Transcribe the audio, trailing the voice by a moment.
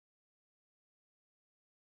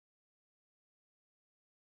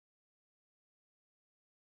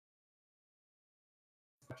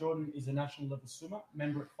Jordan is a national level swimmer,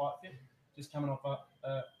 member at FightFit, just coming off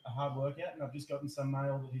a hard workout, and I've just gotten some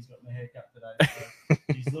mail that he's gotten a haircut today. So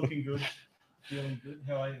he's looking good, feeling good.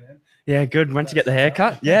 How are you, man? Yeah, good. Went to get the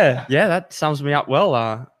haircut. Yeah, that sums me up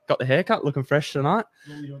well. Got the haircut, looking fresh tonight.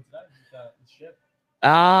 What are you doing today with Chef?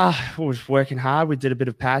 We was working hard. We did a bit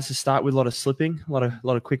of pads to start with, a lot of slipping, a lot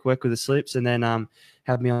of quick work with the slips, and then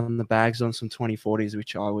had me on the bags on some 2040s,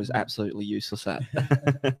 which I was absolutely useless at.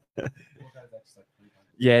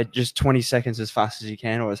 Yeah, just 20 seconds as fast as you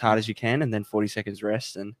can or as hard as you can, and then 40 seconds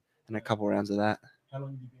rest and a couple of rounds of that. How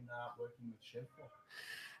long have you been working with Chef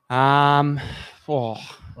for?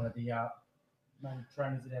 One of the main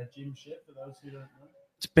trainers at our gym, Chef, for those who don't know.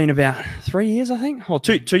 It's been about 3 years, I think. Well,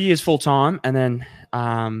 two years full time, and then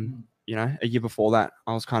a year before that,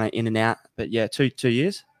 I was kind of in and out. But yeah, 2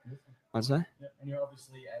 years, I'd say. Yeah. And you're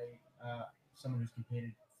obviously someone who's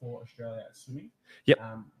competed for Australia at swimming. Yep.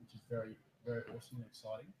 Which is very, very awesome and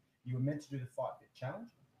exciting. You were meant to do the FightFit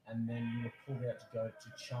Challenge, and then you were pulled out to go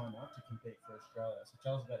to China to compete for Australia. So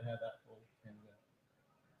tell us about how that all came together.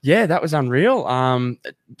 Yeah, that was unreal.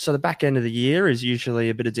 So the back end of the year is usually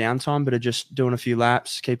a bit of downtime, but of just doing a few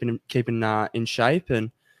laps, keeping in shape. And,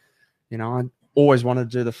 I always wanted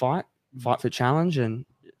to do the FightFit Challenge. And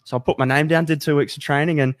so I put my name down, did 2 weeks of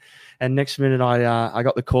training, and next minute I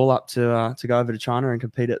got the call up to go over to China and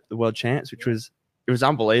compete at the World Champs, which was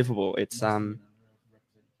unbelievable. It's sum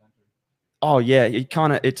it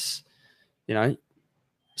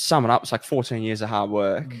up. It's like 14 years of hard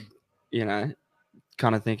work,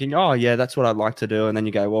 kind of thinking, oh yeah, that's what I'd like to do. And then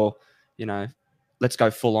you go, well, let's go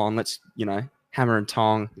full on. Let's, hammer and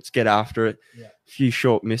tong. Let's get after it. Yeah. A few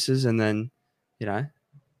short misses, and then, you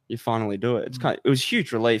finally do it. It was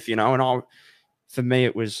huge relief, and for me,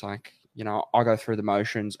 it was like, I go through the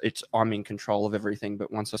motions. I'm in control of everything.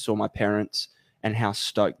 But once I saw my parents and how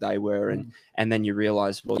stoked they were, and then you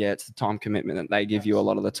realize, well, yeah, it's the time commitment that they give you a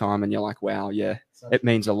lot of the time, and you're like, wow, yeah, it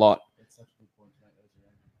means a lot. It's such a good point to make those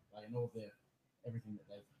around. Like, in all everything that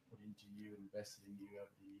they've put into you and invested in you over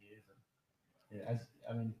the years.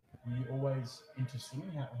 And were you always into swimming?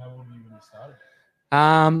 How old were you when you started?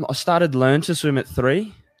 I started learn to swim at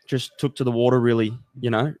 3. Just took to the water really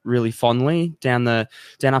fondly. Down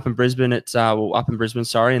up in Brisbane,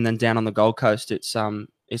 and then down on the Gold Coast, it's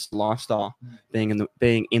lifestyle being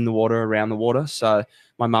in the water, around the water. So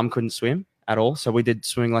my mum couldn't swim at all, so we did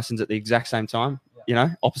swimming lessons at the exact same time.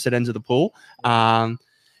 Opposite ends of the pool. And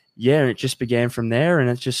it just began from there, and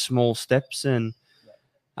it's just small steps, and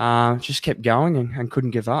just kept going and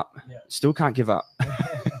couldn't give up. Yeah. Still can't give up.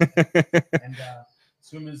 And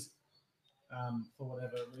swimmers, for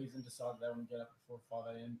whatever reason, decide they want to get up before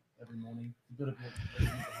 5 a.m. every morning. You've got a bit of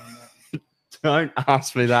reason behind that. Don't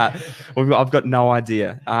ask me that. I've got no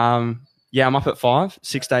idea. I'm up at 5,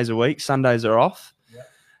 6 days a week. Sundays are off. Yeah.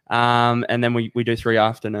 And then we do 3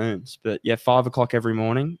 afternoons. But yeah, 5 o'clock every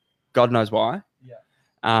morning. God knows why. Yeah.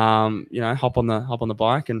 Hop on the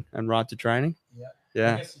bike and ride to training. Yeah.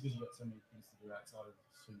 Yeah. I guess because you've got so many things to do outside of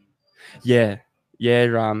swimming. Yeah. Yeah.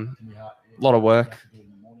 A lot of work. You have to do it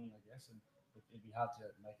in the morning, I guess, and it'd be hard to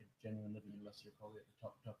make a genuine living unless you're probably at the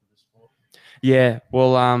top of the sport. Yeah.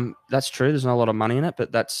 Well, that's true. There's not a lot of money in it,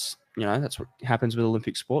 but that's what happens with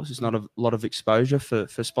Olympic sports. There's not a lot of exposure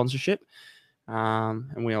for sponsorship,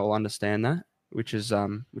 and we all understand that, which is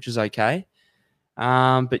okay.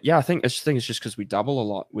 But yeah, I think it's just because we double a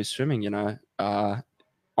lot with swimming.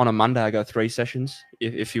 On a Monday I go 3 sessions,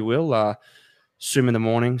 if you will. Swim in the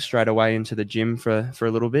morning, straight away into the gym for a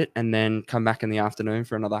little bit, and then come back in the afternoon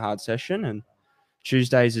for another hard session. And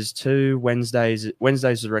Tuesdays is 2, Wednesdays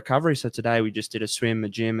is a recovery. So today we just did a swim, a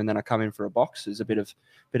gym, and then I come in for a box. It's a bit of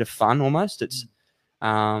fun almost. It's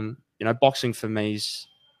boxing for me is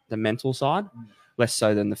the mental side, less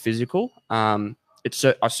so than the physical. I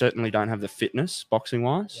certainly don't have the fitness boxing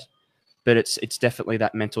wise, but it's definitely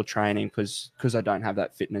that mental training because I don't have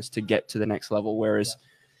that fitness to get to the next level. Whereas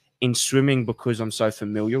in swimming, because I'm so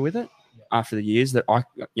familiar with it after the years, that I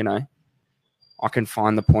can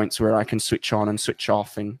find the points where I can switch on and switch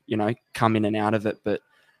off and, come in and out of it. But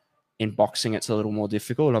in boxing, it's a little more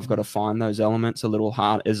difficult. I've got to find those elements a little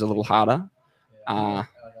harder. Yeah, a lot of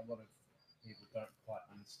people don't quite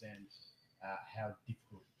understand how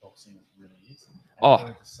difficult boxing really is. And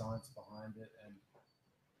the science behind it. And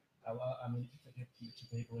to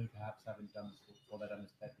people who perhaps haven't done this before, they don't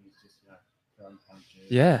expect it's just, throwing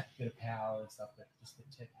punches, a bit of power and stuff, but just the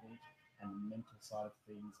technique and the mental side of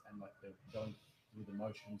things, and like they're going through the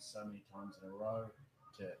motions so many times in a row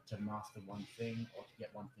to master one thing or to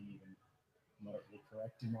get one thing even moderately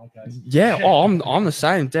correct in my case. Yeah, I'm the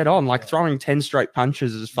same, dead on. Like throwing 10 straight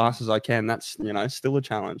punches as fast as I can, that's still a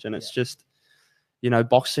challenge, and it's just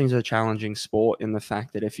boxing's a challenging sport in the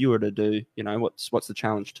fact that if you were to do, what's the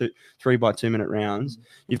challenge? 3 by 2 minute rounds,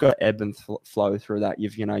 you've got to ebb and flow through that.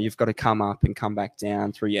 You've got to come up and come back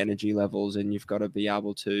down through your energy levels, and you've got to be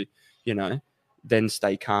able to, then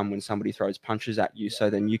stay calm when somebody throws punches at you. So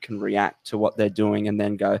then you can react to what they're doing and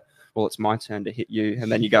then go, well, it's my turn to hit you.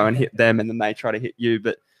 And then you go and hit them, and then they try to hit you.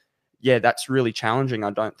 But yeah, that's really challenging. I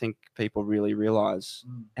don't think people really realize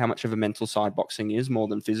how much of a mental side boxing is more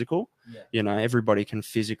than physical. Yeah. Everybody can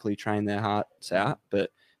physically train their hearts out, but,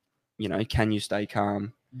 can you stay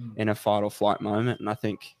calm in a fight or flight moment? And I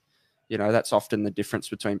think, that's often the difference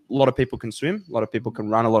between a lot of people can swim, a lot of people can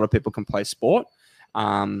run, a lot of people can play sport.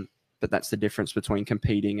 But that's the difference between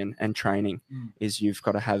competing and training is you've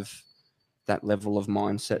got to have that level of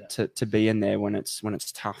mindset to be in there when it's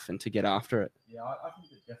tough and to get after it. Yeah, I think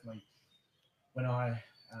that definitely when I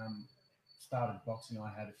started boxing, I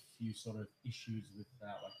had a few sort of issues with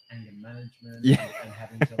like anger management and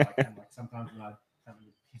having to and sometimes when something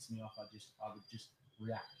would piss me off, I would just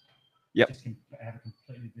react. Yep. Just have a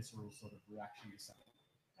completely visceral sort of reaction to something,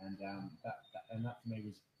 and that for me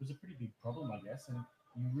was a pretty big problem, I guess. And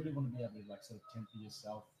you really want to be able to sort of temper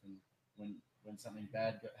yourself, and when something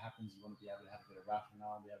bad happens, you want to be able to have a bit of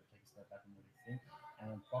rationale and be able to take a step back and really think.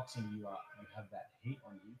 And in boxing, you have that heat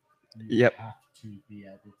on you. You have to be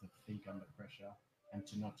able to think under pressure and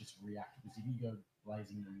to not just react, because if you go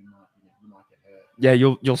blazing, then you might get hurt. Yeah,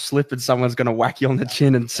 you'll slip and someone's going to whack you on the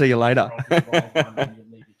chin and see you later. You leave your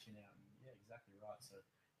chin out. Yeah, exactly right. So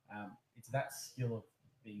it's that skill of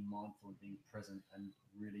being mindful and being present and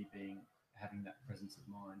really having that presence of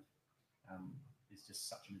mind is just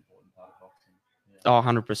such an important part of boxing. Yeah. Oh,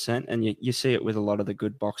 100%. And you see it with a lot of the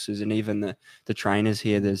good boxers and even the trainers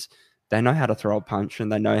here. They know how to throw a punch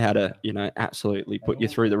and they know how to, absolutely put you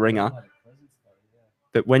through the ringer.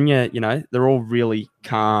 But when they're all really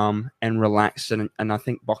calm and relaxed, and I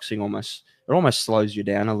think boxing almost slows you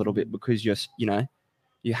down a little bit because you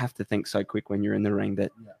have to think so quick when you're in the ring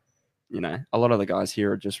that, a lot of the guys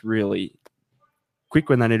here are just really quick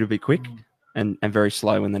when they need to be quick and very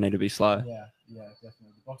slow when they need to be slow. Yeah,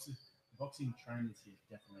 definitely. The boxing trainers here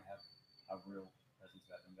definitely have a real presence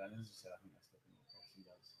about them. And as you said, I think that's definitely what boxing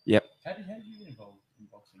does. Yep. How did you get involved in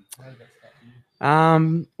boxing? How did that start for you?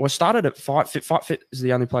 Well, I started at FightFit. FightFit is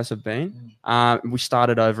the only place I've been. We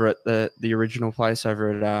started over at the original place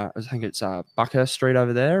over at I think it's Buckhurst Street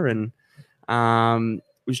over there, and it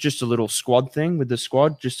was just a little squad thing with the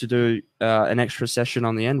squad just to do an extra session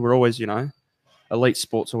on the end. We're always, elite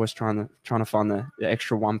sports always trying to find the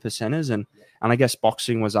extra 1%ers, and I guess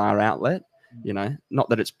boxing was our outlet. Not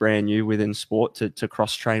that it's brand new within sport to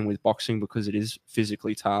cross train with boxing because it is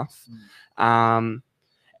physically tough. And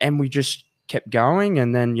we just kept going,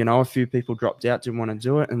 and then a few people dropped out, didn't want to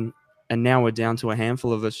do it, and now we're down to a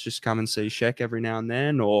handful of us just come and see Sheck every now and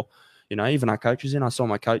then, or even our coaches in. I saw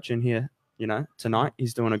my coach in here tonight.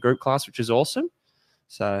 He's doing a group class, which is awesome,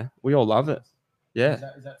 so we all love it. Yeah.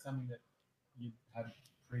 Is that something that you had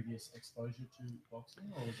previous exposure to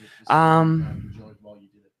boxing, or was it just something you enjoyed while you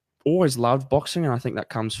did it? Always loved boxing, and I think that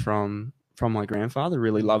comes from my grandfather.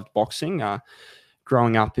 Really loved boxing.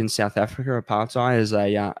 Growing up in South Africa,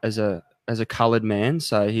 apartheid, as a coloured man,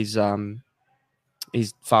 so his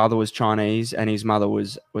father was Chinese and his mother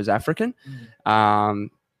was African. I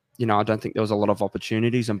don't think there was a lot of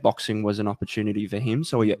opportunities, and boxing was an opportunity for him.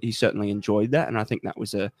 So he certainly enjoyed that, and I think that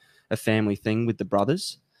was a family thing with the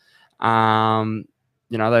brothers. They also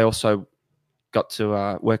got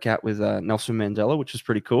to work out with Nelson Mandela, which was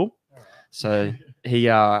pretty cool. So he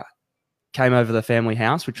came over the family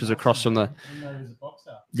house, which was across from the. I didn't know he was a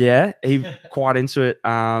boxer. Yeah, he quite into it.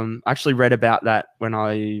 I actually read about that when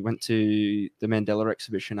I went to the Mandela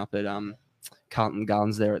exhibition up at Carlton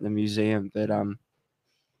Gardens there at the museum. But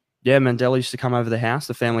Mandela used to come over the house,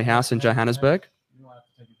 the family house in Johannesburg. You might have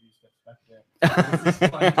to take a few steps back there.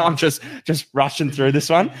 I'm just rushing through this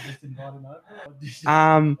one. Did you just invite him over? Or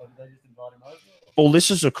did they just invite him over? Well, this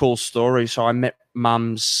is a cool story. So I met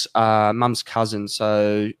Mum's cousin.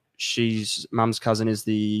 So Mum's cousin is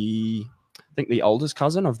the oldest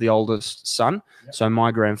cousin of the oldest son. Yep. So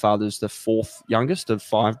my grandfather's the fourth youngest of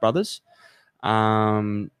 5 brothers.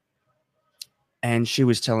 And she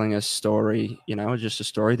was telling a story, just a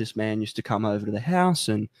story. This man used to come over to the house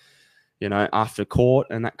and, after court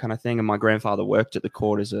and that kind of thing. And my grandfather worked at the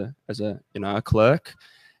court as a clerk.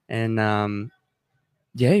 And,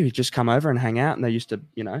 he would just come over and hang out, and they used to,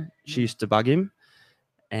 she used to bug him.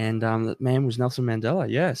 And the man was Nelson Mandela.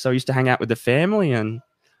 Yeah. So he used to hang out with the family, and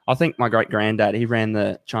I think my great granddad, he ran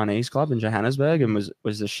the Chinese club in Johannesburg and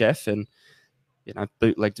was the chef. And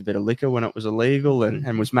bootlegged a bit of liquor when it was illegal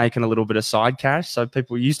and was making a little bit of side cash. So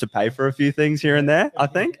people used to pay for a few things here and there, I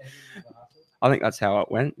think. I think that's how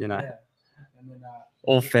it went, Yeah. And then,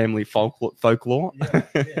 all family folklore. Yeah.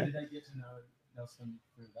 Did they get to know Nelson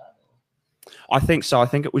through that? Or? I think so. I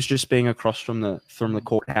think it was just being across from the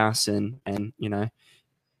courthouse and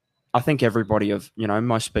I think everybody of,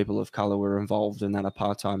 most people of color were involved in that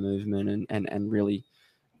apartheid movement and really,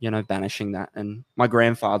 banishing that. And my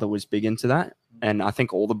grandfather was big into that. And I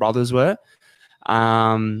think all the brothers were,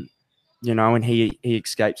 and he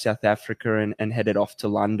escaped South Africa and headed off to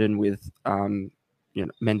London with,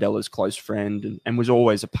 Mandela's close friend and was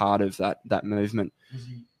always a part of that movement. Was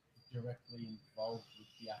he directly involved with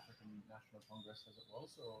the African National Congress as it was,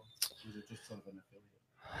 or was it just sort of an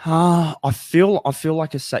affiliate? I feel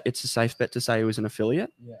like it's a safe bet to say he was an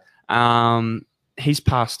affiliate. Yeah. He's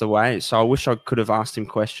passed away, so I wish I could have asked him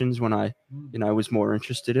questions when I, was more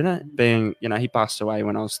interested in it. Being, he passed away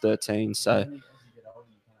when I was 13, so.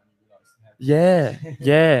 Yeah.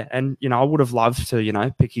 And, I would have loved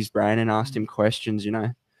to, pick his brain and ask him questions,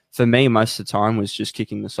 For me, most of the time was just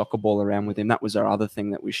kicking the soccer ball around with him. That was our other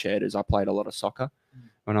thing that we shared is I played a lot of soccer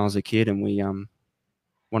when I was a kid, and we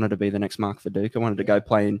wanted to be the next Mark Viduka. I wanted to go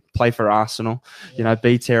play for Arsenal,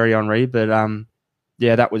 be Thierry Henry. But,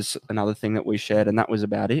 that was another thing that we shared, and that was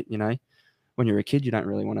about it, When you're a kid, you don't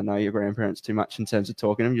really want to know your grandparents too much in terms of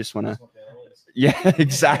talking to them. You just want to... Yeah,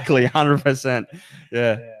 exactly, 100%.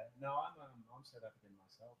 Yeah. I'm South African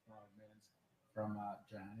myself. My man's from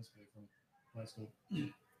Johannesburg,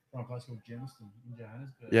 from a place called Germiston in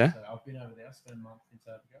Johannesburg. Yeah. So I've been over there, spent a month in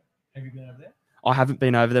South Africa. Have you been over there? I haven't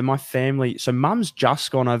been over there. My family, so mum's just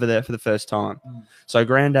gone over there for the first time. So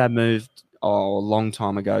granddad moved a long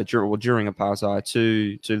time ago, during apartheid,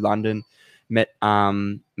 to London, met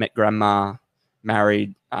grandma,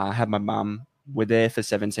 married, had my mum. Were there for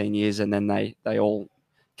 17 years, and then they all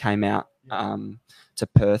came out to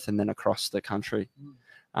Perth and then across the country.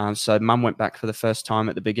 So mum went back for the first time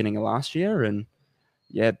at the beginning of last year, and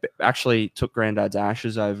actually took granddad's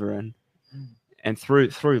ashes over and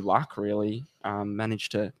through luck really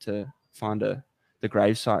managed to find the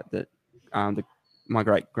gravesite that my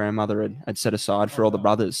great grandmother had set aside for all the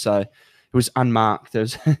brothers. So it was unmarked.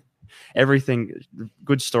 There's everything.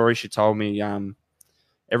 Good story she told me.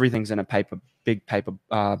 Everything's in a big paper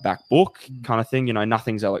back book kind of thing.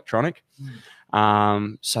 Nothing's electronic.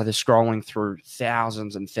 So they're scrolling through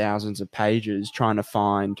thousands and thousands of pages trying to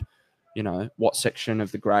find, what section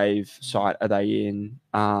of the grave site are they in,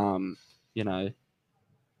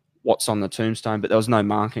 what's on the tombstone, but there was no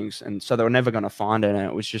markings. And so they were never going to find it. And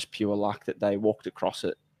it was just pure luck that they walked across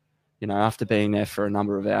it, after being there for a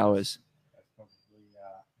number of hours. That's probably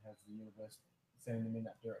has the universe sending them in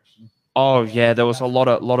that direction. Oh yeah, there was a lot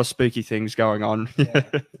of spooky things going on. Yeah,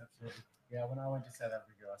 absolutely. Yeah, when I went to South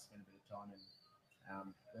Africa, I spent a bit of time in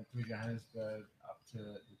went through Johannesburg up to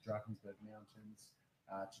the Drakensberg Mountains,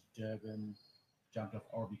 to Durban, jumped off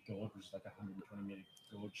Orby Gorge, which is like a 120-meter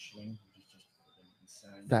gorge swing, which is just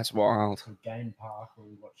insane. That's wild. To a game park where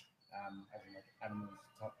we watched having like animals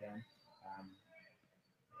top down.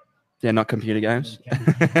 Yeah, not computer games. A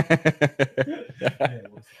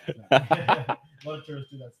lot of tourists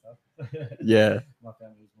do that stuff. Yeah. My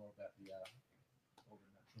family is more about all the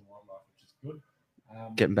natural wildlife, which is good.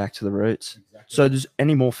 Getting back to the roots. Exactly. So, there's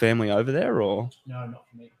any more family over there, or? No, not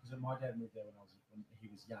for me, because my dad moved there when he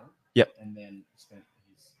was young. Yep. And then spent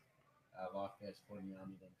his life there supporting the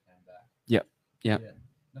army, then came back. Yep. Yeah.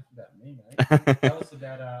 Enough about me, mate. Tell us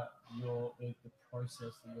about the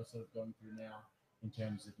process that you're sort of going through now in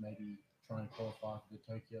terms of maybe trying to qualify for the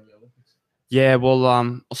Tokyo Olympics. Yeah, well,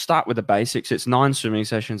 I'll start with the basics. It's 9 swimming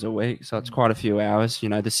sessions a week, so it's quite a few hours.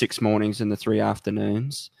 The 6 mornings and the 3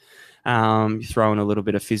 afternoons. You throw in a little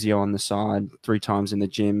bit of physio on the side, 3 times in the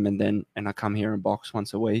gym, and I come here and box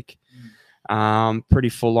once a week. Pretty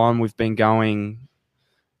full on. We've been going,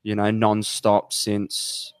 non-stop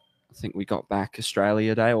since I think we got back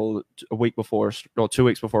Australia Day, or a week before, or 2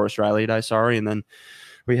 weeks before Australia Day, sorry, and then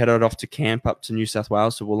we headed off to camp up to New South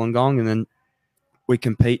Wales to Wollongong, and then we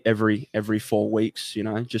compete every 4 weeks,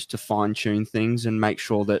 just to fine tune things and make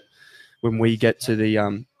sure that when we get to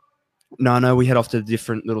the we head off to the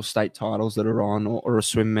different little state titles that are on, or a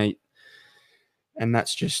swim meet, and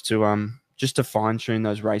that's just to fine tune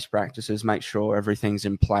those race practices, make sure everything's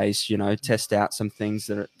in place, test out some things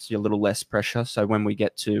that are a little less pressure. So when we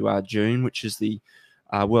get to June, which is the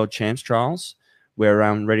World Champs trials, we're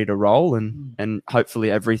ready to roll, and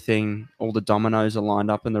hopefully all the dominoes are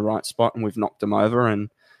lined up in the right spot, and we've knocked them over, and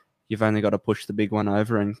you've only got to push the big one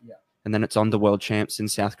over, and then it's on to World Champs in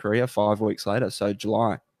South Korea 5 weeks later, so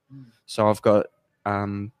July. So I've got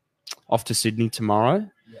off to Sydney tomorrow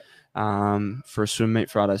for a swim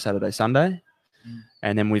meet Friday, Saturday, Sunday.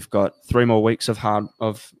 And then we've got 3 more weeks of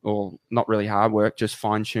not really hard work, just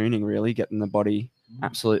fine tuning, really getting the body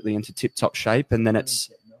absolutely into tip top shape. And then it's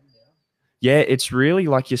really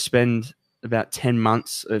like you spend about 10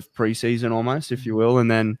 months of preseason almost, if you will. And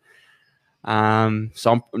then,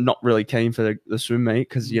 so I'm not really keen for the swim meet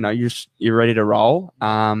because, you're ready to roll.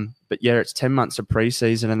 But yeah, it's 10 months of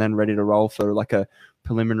preseason and then ready to roll for like a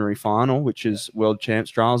preliminary final, which is World Champs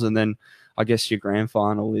trials. And then I guess your grand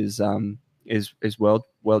final is world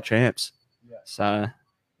champs. Yeah. So.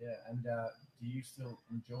 Yeah, and do you still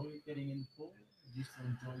enjoy getting in the pool? Do you still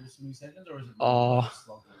enjoy your swimming sessions, or is it more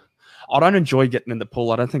slog? I don't enjoy getting in the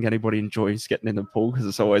pool. I don't think anybody enjoys getting in the pool because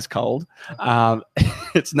it's always cold.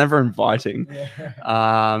 It's never inviting.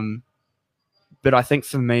 Yeah. But I think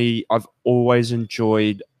for me, I've always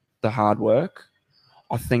enjoyed the hard work.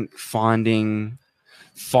 I think finding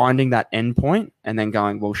that end point and then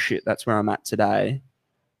going, well, shit, that's where I'm at today.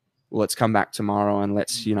 Let's come back tomorrow and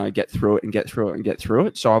let's, get through it and get through it and get through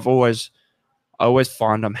it. So I always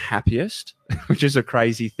find I'm happiest, which is a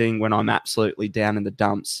crazy thing when I'm absolutely down in the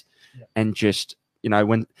dumps and just,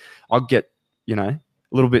 when I'll get, a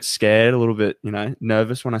little bit scared, a little bit,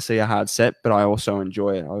 nervous when I see a hard set, but I also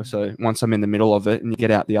enjoy it. Once I'm in the middle of it and you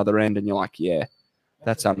get out the other end and you're like, yeah,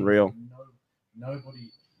 that's unreal. Nobody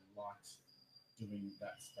likes doing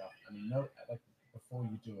that stuff. I mean, before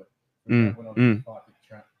you do it, when I was in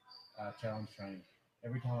FightFit challenge training,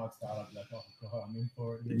 every time I'd start, I'd be like, oh god, I'm in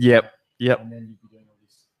for it. Yep. And then you'd be doing all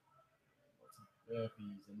these lots of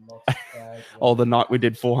burpees and lots of bags. The night we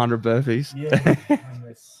did 400 burpees. Yeah, and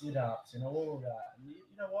the sit-ups and all of that. And you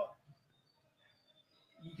know what?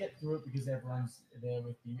 You get through it because everyone's there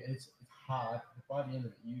with you. It's hard, but by the end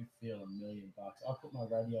of it, you feel $1,000,000. I put my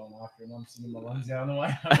radio on after, and I'm singing my lungs out on the way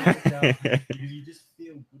home because you just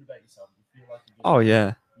feel good about yourself. You feel like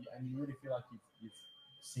and you really feel like you've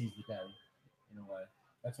seized the day in a way.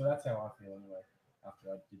 That's how I feel anyway.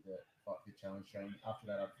 After I did the FightFit challenge training, after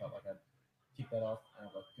that I felt like I'd kick that off and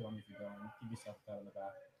I'm like, good on you for going. Give yourself a pat on the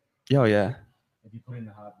back. Oh yeah. If you put in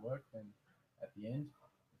the hard work, then at the end,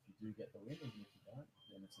 if you do get the win, even if you don't,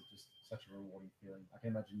 then it's just such a rewarding feeling. I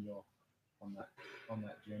can imagine you're on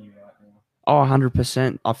that journey right now. Oh,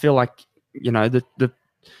 100%. I feel like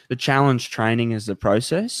the challenge training is the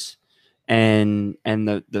process. And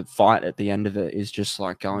the fight at the end of it is just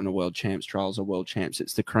like going to world champs trials or world champs.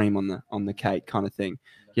 It's the cream on the cake kind of thing.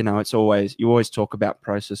 It's always, you always talk about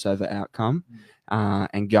process over outcome,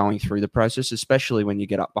 and going through the process, especially when you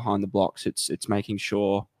get up behind the blocks. It's making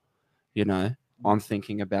sure, I'm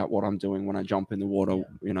thinking about what I'm doing when I jump in the water.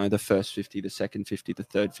 The first 50, the second 50, the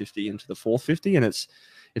third 50, into the fourth 50, and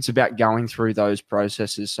it's about going through those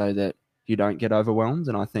processes so that you don't get overwhelmed.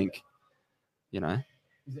 And I think, Is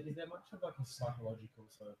there much of like a psychological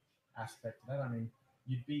sort of aspect to that? I mean,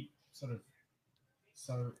 you'd be sort of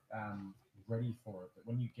so ready for it, but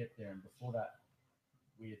when you get there and before that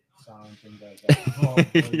weird silent thing goes up, before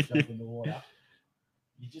you jump in the water,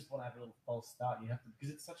 you just want to have a little false start. You have to,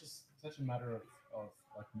 because it's such a matter of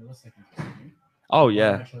like milliseconds or something. Oh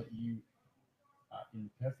yeah. Make sure that you are in the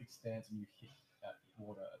perfect stance and you hit that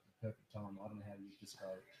water at the perfect time. I don't know how you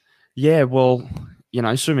describe it. Yeah, well,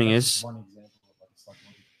 swimming is one example of like a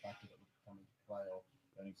psychological factor that would come into play, or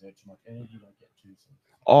don't exert too much energy, don't get too soon.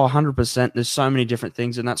 Oh, 100%. There's so many different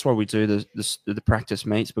things, and that's why we do the practice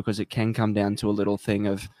meets, because it can come down to a little thing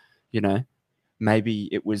of, maybe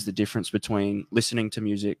it was the difference between listening to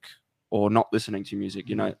music or not listening to music,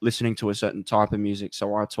 listening to a certain type of music.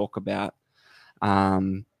 So I talk about,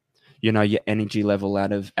 your energy level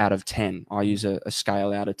out of 10. I use a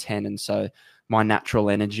scale out of 10. And so my natural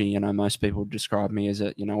energy, most people describe me as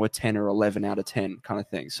a 10 or 11 out of 10 kind of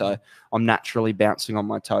thing. So I'm naturally bouncing on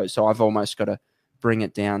my toes. So I've almost got to bring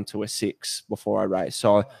it down to a 6 before I race.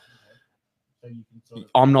 So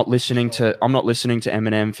I'm not listening to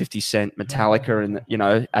Eminem, 50 Cent, Metallica, and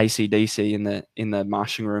AC/DC in the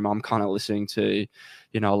marching room. I'm kind of listening to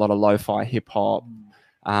a lot of lo-fi hip hop,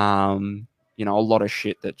 a lot of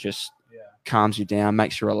shit that just calms you down,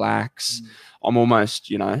 makes you relax. I'm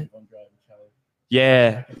almost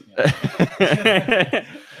yeah.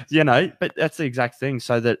 But that's the exact thing.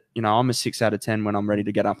 So that, I'm a 6 out of 10 when I'm ready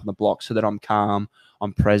to get up on the block, so that I'm calm,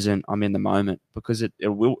 I'm present, I'm in the moment, because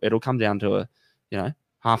it'll come down to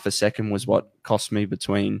half a second was what cost me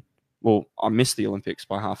I missed the Olympics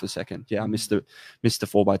by half a second. Yeah. I missed the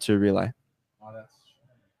 4x2 relay. Oh, that's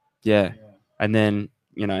yeah. And then,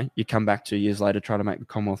 you come back 2 years later, try to make the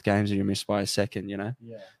Commonwealth Games, and you miss by a second, Yeah.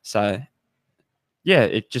 So yeah,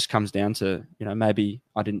 it just comes down to, maybe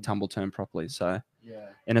I didn't tumble turn properly. So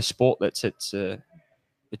in a sport it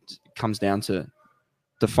comes down to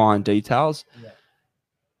the fine details. Yeah.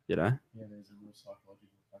 You know. Yeah, there's a real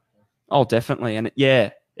psychological factor. Oh, definitely, and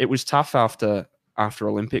it was tough after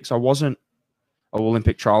Olympics. I wasn't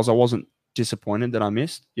Olympic trials. I wasn't disappointed that I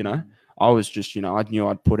missed. You know, I was just, you know, I knew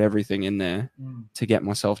I'd put everything in there to get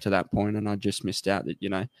myself to that point, and I just missed out. That, you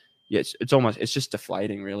know, yeah, it's just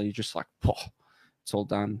deflating, really. You're just like, oh, it's all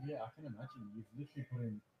done. Yeah, I can imagine. You've literally put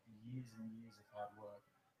in years and years of hard work,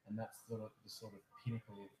 and that's the sort of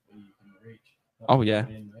pinnacle where you can reach. Oh yeah.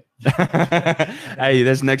 Hey,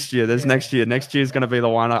 there's next year. Next year. Next year's going to be the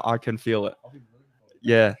one. I can feel it. I'll be rooting for it.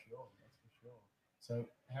 Yeah. That's for sure. So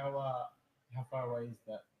how far away is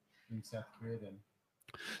that in South Korea then?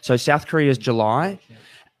 So South Korea is July.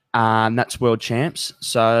 That's World Champs.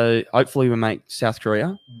 So hopefully we make South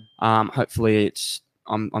Korea. Hopefully it's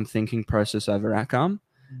I'm thinking process over outcome.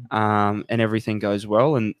 And everything goes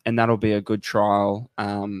well, and that'll be a good trial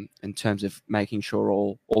in terms of making sure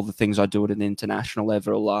all the things I do at an international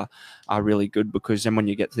level are really good, because then when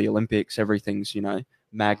you get to the Olympics, everything's, you know,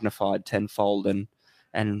 magnified tenfold,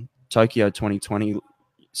 and Tokyo 2020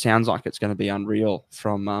 sounds like it's going to be unreal.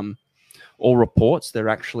 From all reports, they're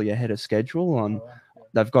actually ahead of schedule on.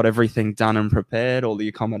 They've got everything done and prepared, all the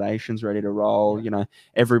accommodations ready to roll. You know,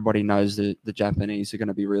 everybody knows the Japanese are going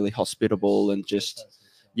to be really hospitable and just.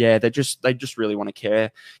 Yeah, they just really want to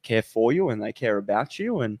care for you, and they care about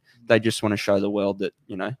you, and they just want to show the world that,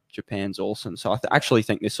 you know, Japan's awesome. So I actually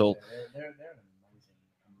think this will. They're an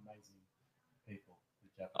amazing people.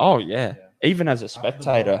 Oh yeah. Even as a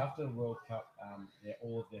spectator. After the World Cup,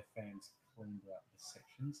 all of their fans cleaned out the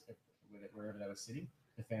sections wherever they were sitting.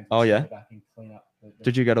 The fans would sit back and clean up.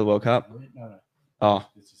 Did you go to the World Cup? No. Oh.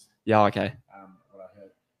 Yeah. Okay. What I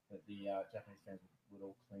heard, that the Japanese fans would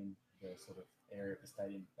all clean the sort of area of the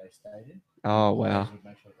stadium they stayed in. Oh wow! Would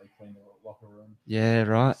make sure they clean the locker room. Yeah,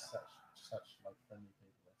 right. Such like friendly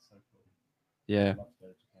people. That's so cool. Yeah. I'd love to go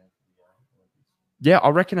to Japan for the Olympics. Yeah, I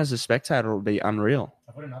reckon as a spectator it'll be unreal.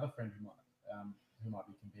 I've got another friend who might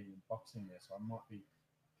be competing in boxing there, so I might be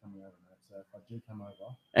coming over, mate. So if I do come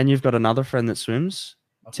over. And you've got another friend that swims,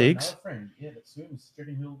 Tiggs. Another friend, that swims. Do you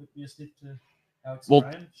reckon he'll be a stiff to Alex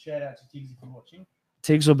Graham? Shout out to Tiggs if you're watching.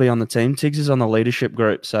 Tiggs will be on the team. Tiggs is on the leadership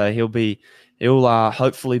group, so he'll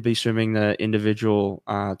hopefully be swimming the individual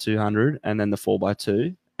 200 and then the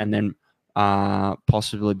 4x2, and then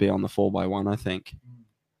possibly be on the 4x1, I think.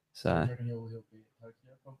 So. Do you reckon he'll be at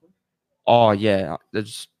Tokyo probably? Oh yeah,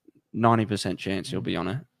 there's 90% chance he'll be on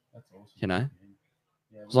it. That's awesome. You know,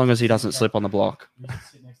 as long as he doesn't slip on the block. We used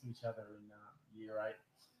to sit next to each other in year 8.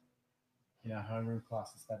 In our homeroom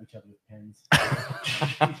class, to stab each other with pens.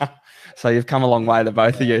 So you've come a long way, the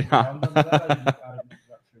both of you.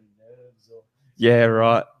 Yeah,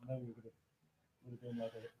 right. Maybe it would have been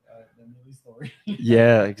like a Millie story.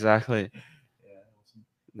 Yeah, exactly. Yeah, awesome.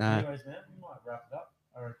 No. Anyways, man, we might wrap it up.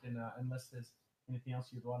 I reckon, unless there's anything else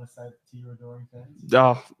you'd want to say to your adoring fans.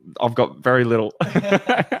 Oh, I've got very little. Thank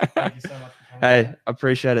you so much for coming. Hey, I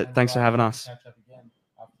appreciate it. Thanks for having us. Catch up again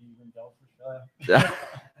after you win gold for Australia.